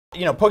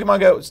You know,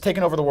 Pokemon Go is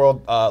taking over the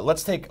world.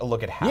 Let's take a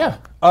look at how.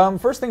 Yeah.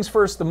 First things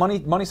first, the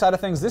money side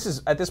of things. This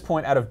is, at this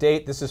point, out of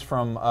date. This is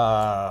from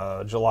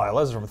July.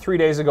 This is from 3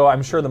 days ago.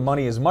 I'm sure the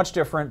money is much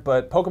different,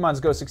 but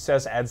Pokemon Go's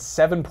success adds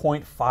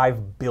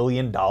 $7.5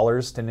 billion to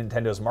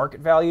Nintendo's market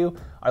value.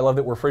 I love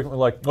that we're frequently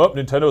like, oh,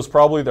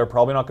 they're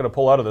probably not going to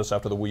pull out of this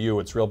after the Wii U.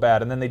 It's real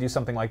bad. And then they do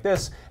something like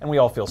this, and we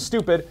all feel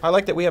stupid. I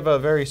like that we have a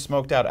very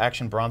smoked out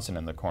Action Bronson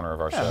in the corner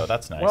of our show.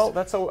 That's nice. Well,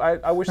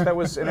 I wish that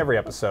was in every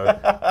episode.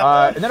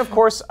 And then, of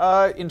course,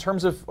 in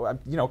terms of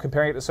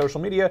comparing it to social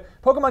media,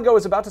 Pokemon Go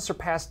is about to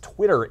surpass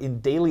Twitter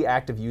in daily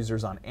active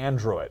users on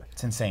Android.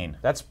 It's insane.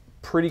 That's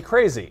pretty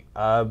crazy.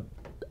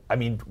 I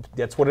mean,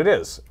 that's what it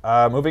is.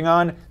 Moving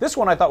on, this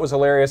one I thought was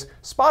hilarious.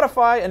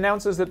 Spotify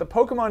announces that the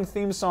Pokemon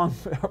theme song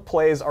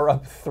plays are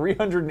up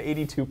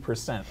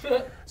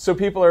 382%. So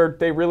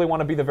they really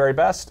want to be the very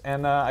best,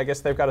 and I guess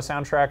they've got a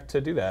soundtrack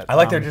to do that. I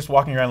like they're just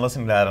walking around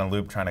listening to that on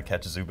loop, trying to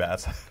catch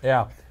Zubats.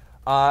 Yeah.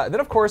 Then,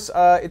 of course,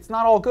 it's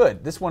not all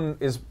good. This one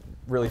is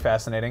really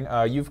fascinating.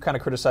 You've kind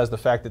of criticized the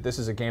fact that this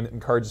is a game that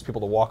encourages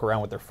people to walk around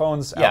with their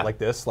phones out like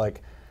this,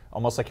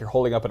 almost like you're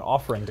holding up an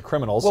offering to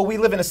criminals. Well, we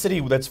live in a city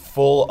that's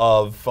full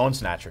of phone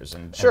snatchers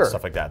and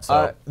stuff like that.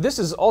 So this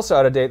is also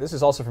out of date. This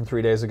is also from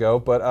 3 days ago.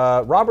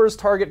 But robbers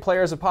target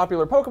players of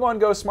popular Pokemon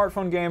Go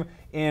smartphone game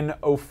in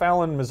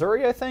O'Fallon,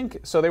 Missouri, I think.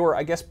 So they were,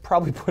 I guess,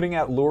 probably putting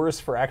out lures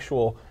for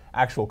actual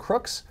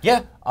crooks.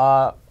 Yeah.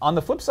 On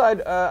the flip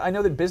side, I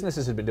know that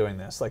businesses had been doing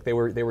this. Like they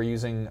were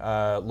using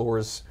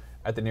lures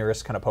at the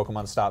nearest kind of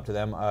Pokemon stop to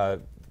them.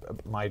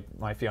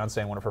 My fiance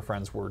and one of her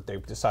friends they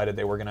decided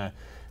they were gonna,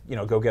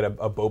 go get a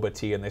boba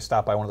tea, and they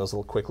stopped by one of those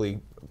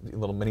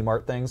little mini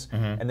mart things,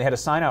 and they had a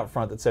sign out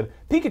front that said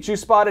Pikachu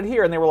spotted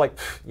here, and they were like,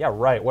 yeah,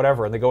 right,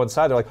 whatever. And they go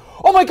inside, they're like,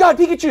 oh my God,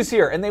 Pikachu's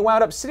here, and they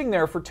wound up sitting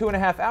there for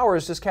 2.5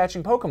 hours just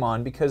catching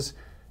Pokemon because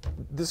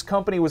this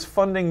company was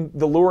funding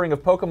the luring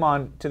of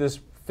Pokemon to this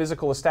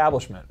physical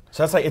establishment.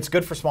 So that's it's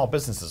good for small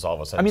businesses all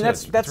of a sudden. I mean,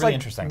 that's really like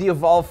interesting. The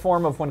evolved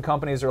form of when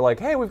companies are like,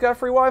 hey, we've got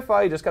free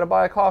Wi-Fi, you just got to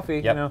buy a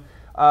coffee. Yep.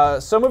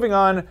 So moving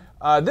on,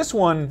 this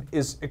one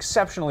is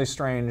exceptionally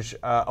strange.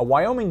 A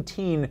Wyoming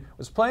teen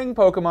was playing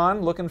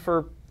Pokemon, looking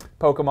for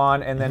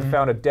Pokemon, and then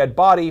found a dead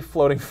body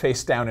floating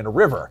face down in a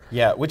river.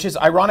 Yeah, which is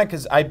ironic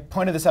because I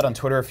pointed this out on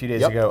Twitter a few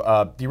days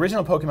ago. The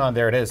original Pokemon,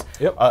 there it is,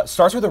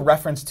 starts with a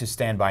reference to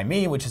Stand By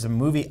Me, which is a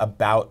movie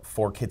about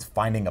 4 kids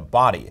finding a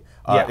body.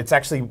 It's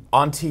actually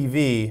on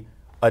TV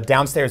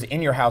downstairs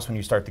in your house when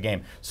you start the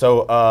game.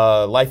 So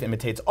life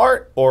imitates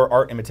art, or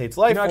art imitates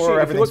life, actually, or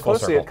if you look everything's full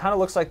closely, circle. it kind of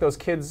looks like those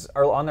kids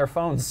are on their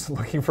phones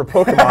looking for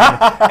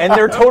Pokemon, and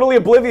they're totally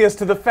oblivious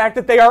to the fact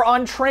that they are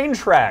on train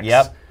tracks.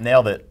 Yep,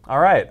 nailed it. All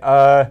right.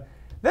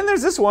 Then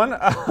there's this one.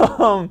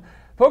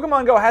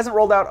 Pokemon Go hasn't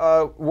rolled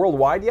out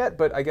worldwide yet,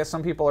 but I guess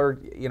some people are,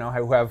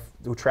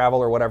 who travel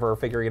or whatever are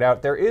figuring it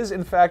out. There is,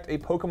 in fact, a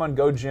Pokemon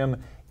Go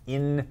gym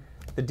in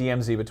the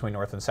DMZ between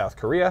North and South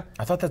Korea.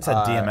 I thought that said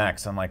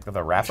DMX. I'm like,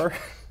 the rapper?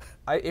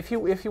 If you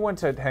went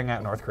to hang out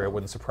in North Korea, it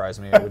wouldn't surprise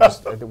me. It would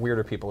just, the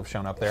weirder people have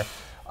shown up there.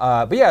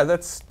 But yeah,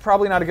 that's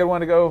probably not a good one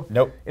to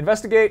go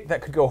investigate.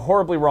 That could go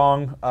horribly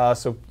wrong.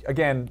 So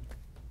again,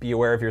 be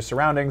aware of your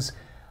surroundings.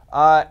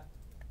 And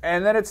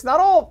then it's not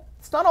all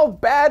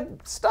bad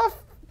stuff.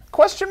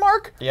 Question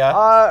mark?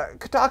 Yeah.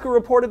 Kotaku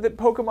reported that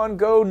Pokemon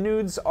Go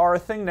nudes are a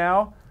thing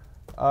now.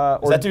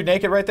 Is that dude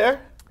naked right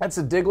there? That's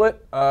a Diglett.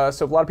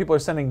 So a lot of people are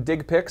sending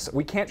dig pics.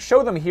 We can't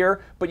show them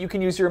here, but you can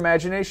use your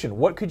imagination.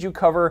 What could you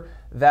cover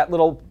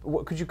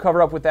What could you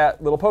cover up with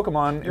that little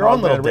Pokemon? Your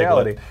own little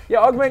reality. Diglett. Yeah,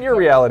 augment your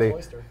reality.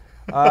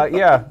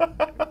 Yeah,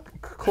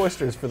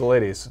 cloisters for the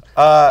ladies.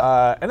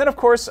 And then of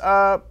course,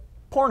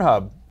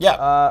 Pornhub.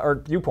 Yeah.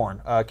 Or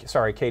YouPorn.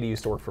 Sorry, Katie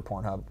used to work for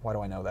Pornhub. Why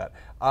do I know that?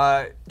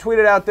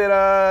 Tweeted out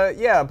that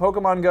yeah,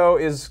 Pokemon Go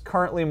is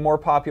currently more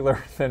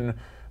popular than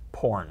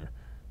porn.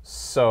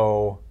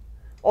 So.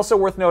 Also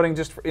worth noting,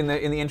 just in the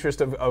interest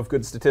of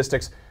good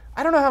statistics,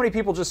 I don't know how many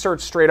people just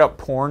search straight up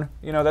porn.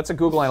 That's a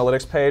Google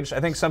Analytics page. I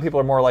think some people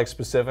are more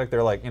specific.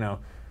 They're like,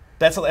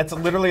 That's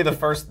literally the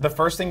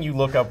first thing you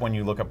look up when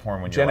you look up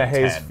porn when you're Jenna like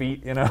Hayes 10.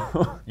 feet.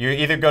 You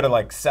either go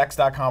to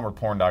sex.com or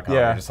porn.com.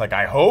 Yeah. You're just like,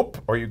 I hope,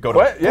 or you go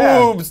to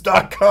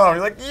boobs.com.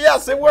 You're like,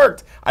 yes, it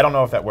worked. I don't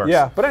know if that works.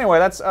 Yeah, but anyway,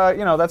 that's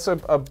that's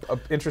a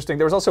interesting.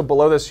 There was also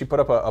below this, she put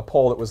up a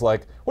poll that was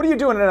like, what are you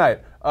doing tonight?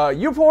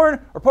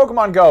 YouPorn or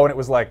Pokemon Go? And it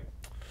was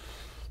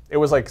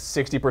like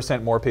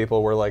 60% more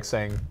people were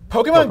saying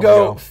Pokemon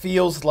Go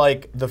feels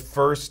like the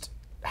first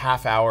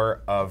half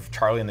hour of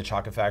Charlie and the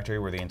Chocolate Factory,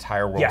 where the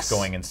entire world's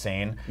going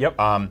insane. Yep.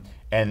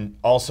 And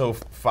also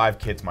 5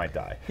 kids might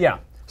die. Yeah.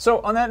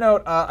 So on that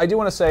note, I do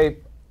want to say,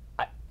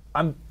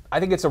 I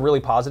think it's a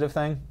really positive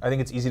thing. I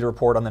think it's easy to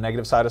report on the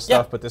negative side of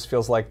stuff, but this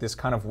feels like this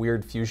kind of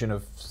weird fusion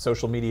of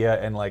social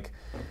media and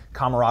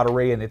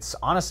camaraderie, and it's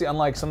honestly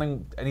unlike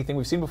anything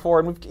we've seen before.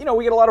 And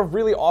we get a lot of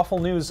really awful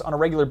news on a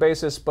regular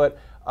basis, but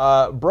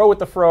Bro with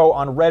the Fro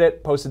on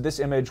Reddit posted this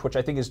image, which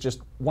I think is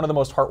just one of the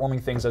most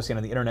heartwarming things I've seen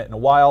on the internet in a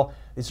while.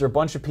 These are a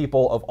bunch of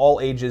people of all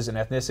ages and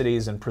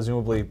ethnicities and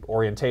presumably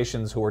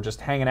orientations who are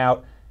just hanging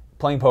out,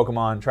 playing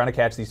Pokemon, trying to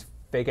catch these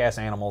fake-ass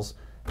animals,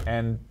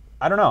 and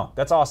I don't know.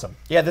 That's awesome.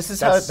 Yeah,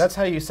 that's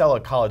how you sell a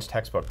college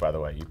textbook, by the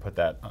way. You put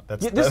that.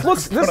 This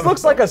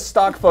looks like a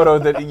stock photo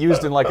that you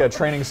used in like a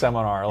training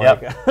seminar.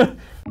 Like, yep.